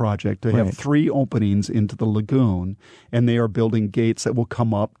Mose Project. They have 3 openings into the lagoon, and they are building gates that will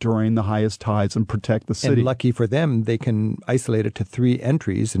come up during the highest tides and protect the city. And lucky for them, they can isolate it to 3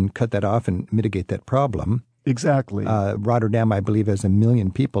 entries and cut that off and mitigate that problem. Exactly. Rotterdam, I believe, has 1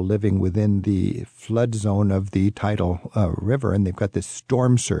 million people living within the flood zone of the tidal river, and they've got this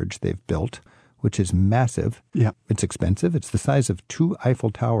storm surge they've built, which is massive. Yeah. It's expensive. It's the size of 2 Eiffel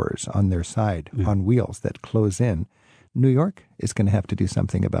Towers on their side on wheels that close in. New York is going to have to do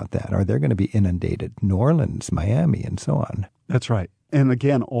something about that, or they're going to be inundated. New Orleans, Miami, and so on. That's right. And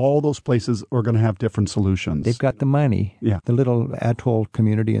again, all those places are going to have different solutions. They've got the money. Yeah. The little atoll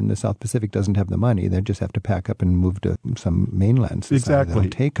community in the South Pacific doesn't have the money. They just have to pack up and move to some mainland society Exactly. that'll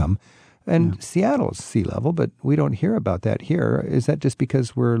take them. And Seattle's sea level, but we don't hear about that here. Is that just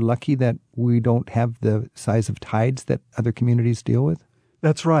because we're lucky that we don't have the size of tides that other communities deal with?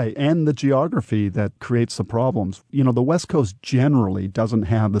 That's right. And the geography that creates the problems. You know, the West Coast generally doesn't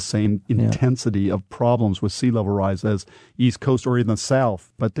have the same intensity of problems with sea level rise as East Coast or even the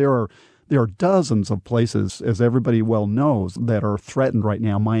South. But there are dozens of places, as everybody well knows, that are threatened right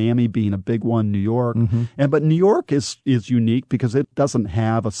now. Miami being a big one, New York. But New York is unique because it doesn't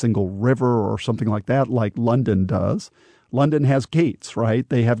have a single river or something like that like London does. London has gates, right?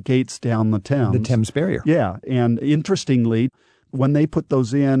 They have gates down the Thames. The Thames Barrier. Yeah. And interestingly, when they put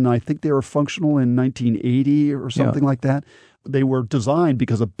those in, I think they were functional in 1980 or something like that. They were designed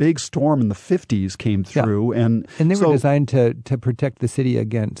because a big storm in the 50s came through. Yeah. And they were designed to protect the city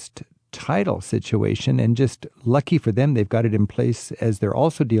against tidal situation, and just lucky for them, they've got it in place as they're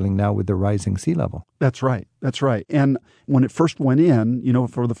also dealing now with the rising sea level. That's right. That's right. And when it first went in, you know,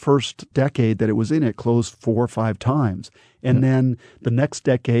 for the first decade that it was in, it closed 4 or 5 times. And then the next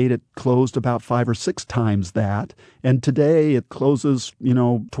decade, it closed about 5 or 6 times that. And today it closes,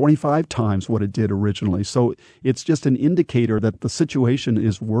 25 times what it did originally. So it's just an indicator that the situation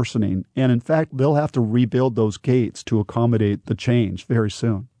is worsening. And in fact, they'll have to rebuild those gates to accommodate the change very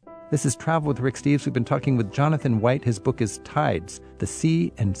soon. This is Travel with Rick Steves. We've been talking with Jonathan White. His book is Tides, the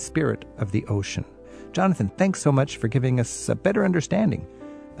Sea and Spirit of the Ocean. Jonathan, thanks so much for giving us a better understanding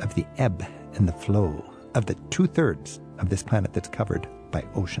of the ebb and the flow of the 2/3 of this planet that's covered by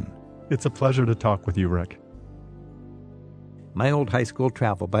ocean. It's a pleasure to talk with you, Rick. My old high school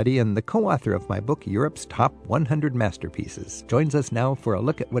travel buddy and the co-author of my book, Europe's Top 100 Masterpieces, joins us now for a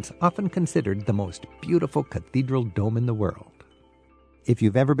look at what's often considered the most beautiful cathedral dome in the world. If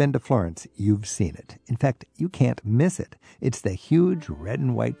you've ever been to Florence, you've seen it. In fact, you can't miss it. It's the huge red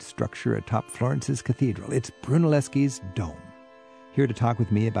and white structure atop Florence's cathedral. It's Brunelleschi's dome. Here to talk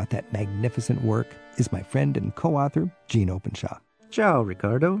with me about that magnificent work is my friend and co-author, Gene Openshaw. Ciao,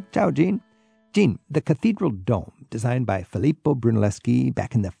 Ricardo. Ciao, Gene. Gene, the cathedral dome, designed by Filippo Brunelleschi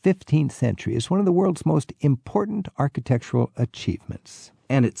back in the 15th century, is one of the world's most important architectural achievements.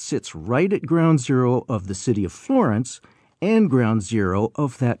 And it sits right at ground zero of the city of Florence and ground zero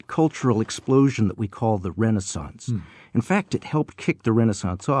of that cultural explosion that we call the Renaissance. In fact, it helped kick the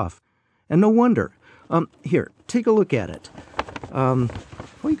Renaissance off. And no wonder. Here, take a look at it. Oh,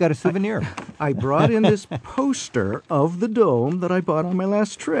 you got a souvenir. I brought in this poster of the dome that I bought on my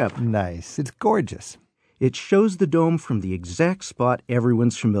last trip. Nice. It's gorgeous. It shows the dome from the exact spot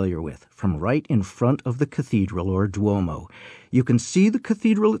everyone's familiar with, from right in front of the cathedral or Duomo. You can see the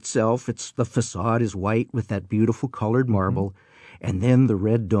cathedral itself. The facade is white with that beautiful colored marble, and then the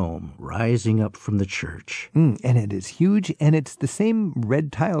red dome rising up from the church. And it is huge, and it's the same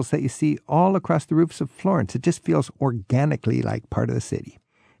red tiles that you see all across the roofs of Florence. It just feels organically like part of the city.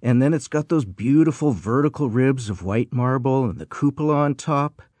 And then it's got those beautiful vertical ribs of white marble and the cupola on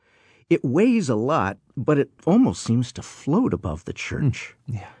top. It weighs a lot, but it almost seems to float above the church.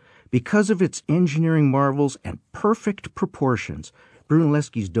 Yeah. Because of its engineering marvels and perfect proportions,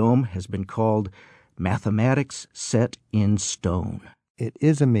 Brunelleschi's dome has been called mathematics set in stone. It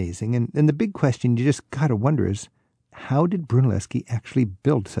is amazing. And the big question you just got to wonder is, how did Brunelleschi actually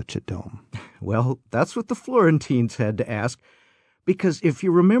build such a dome? Well, that's what the Florentines had to ask. Because if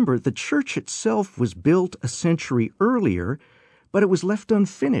you remember, the church itself was built a century earlier, but it was left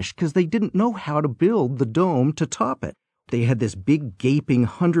unfinished because they didn't know how to build the dome to top it. They had this big gaping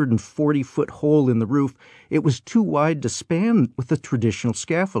 140-foot hole in the roof. It was too wide to span with the traditional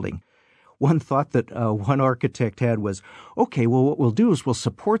scaffolding. One thought that one architect had was, okay, well, what we'll do is we'll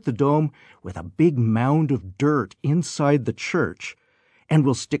support the dome with a big mound of dirt inside the church, and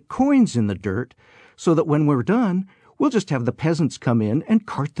we'll stick coins in the dirt so that when we're done, we'll just have the peasants come in and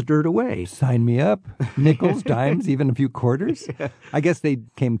cart the dirt away. Sign me up. Nickels, dimes, even a few quarters. I guess they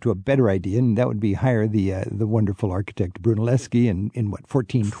came to a better idea, and that would be hire the wonderful architect Brunelleschi in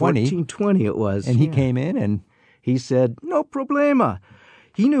 1420? 1420 it was. And he came in and... He said, no problema.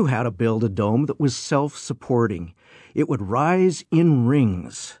 He knew how to build a dome that was self-supporting. It would rise in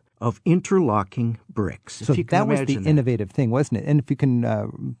rings of interlocking bricks. So that was the innovative thing, wasn't it? And if you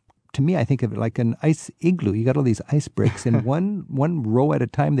can... to me, I think of it like an ice igloo. You got all these ice bricks, and one row at a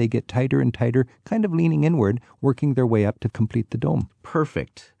time, they get tighter and tighter, kind of leaning inward, working their way up to complete the dome.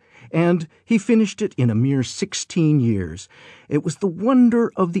 Perfect. And he finished it in a mere 16 years. It was the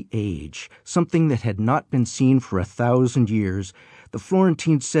wonder of the age, something that had not been seen for 1,000 years. The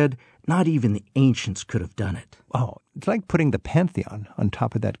Florentines said not even the ancients could have done it. Oh, it's like putting the Pantheon on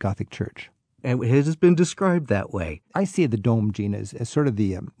top of that Gothic church. And it has been described that way. I see the dome, Gene, as sort of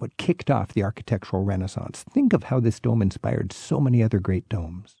the what kicked off the architectural renaissance. Think of how this dome inspired so many other great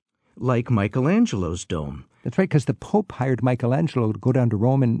domes. Like Michelangelo's dome. That's right, because the Pope hired Michelangelo to go down to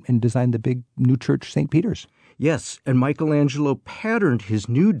Rome and design the big new church, St. Peter's. Yes, and Michelangelo patterned his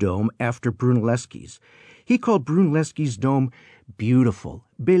new dome after Brunelleschi's. He called Brunelleschi's dome beautiful,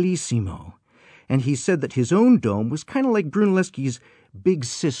 bellissimo. And he said that his own dome was kind of like Brunelleschi's big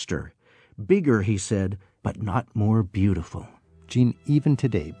sister. Bigger, he said, but not more beautiful. Gene, even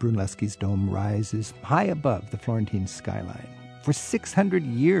today, Brunelleschi's dome rises high above the Florentine skyline. For 600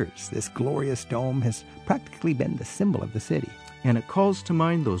 years, this glorious dome has practically been the symbol of the city. And it calls to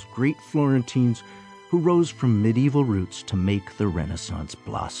mind those great Florentines who rose from medieval roots to make the Renaissance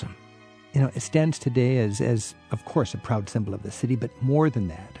blossom. You know, it stands today as, of course, a proud symbol of the city, but more than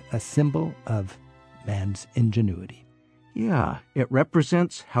that, a symbol of man's ingenuity. Yeah, it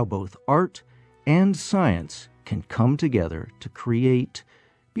represents how both art and science can come together to create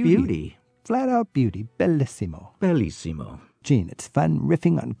beauty. Flat out beauty. Bellissimo. Bellissimo. Gene, it's fun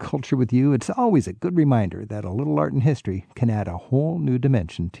riffing on culture with you. It's always a good reminder that a little art and history can add a whole new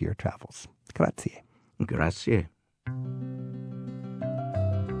dimension to your travels. Grazie. Grazie.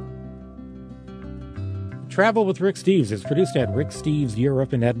 Travel with Rick Steves is produced at Rick Steves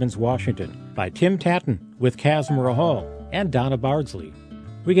Europe in Edmonds, Washington by Tim Tatton with Casimira Hall and Donna Bardsley.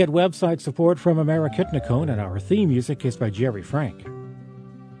 We get website support from Amerikitnikon, and our theme music is by Jerry Frank.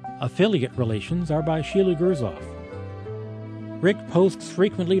 Affiliate relations are by Sheila Gurzoff. Rick posts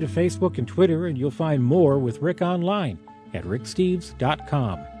frequently to Facebook and Twitter, and you'll find more with Rick online at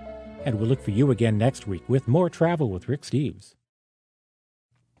ricksteves.com. And we'll look for you again next week with more Travel with Rick Steves.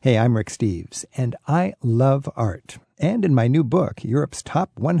 Hey, I'm Rick Steves, and I love art. And in my new book, Europe's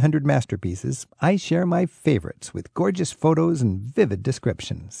Top 100 Masterpieces, I share my favorites with gorgeous photos and vivid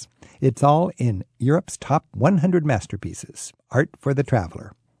descriptions. It's all in Europe's Top 100 Masterpieces, Art for the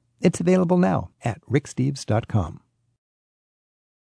Traveler. It's available now at ricksteves.com.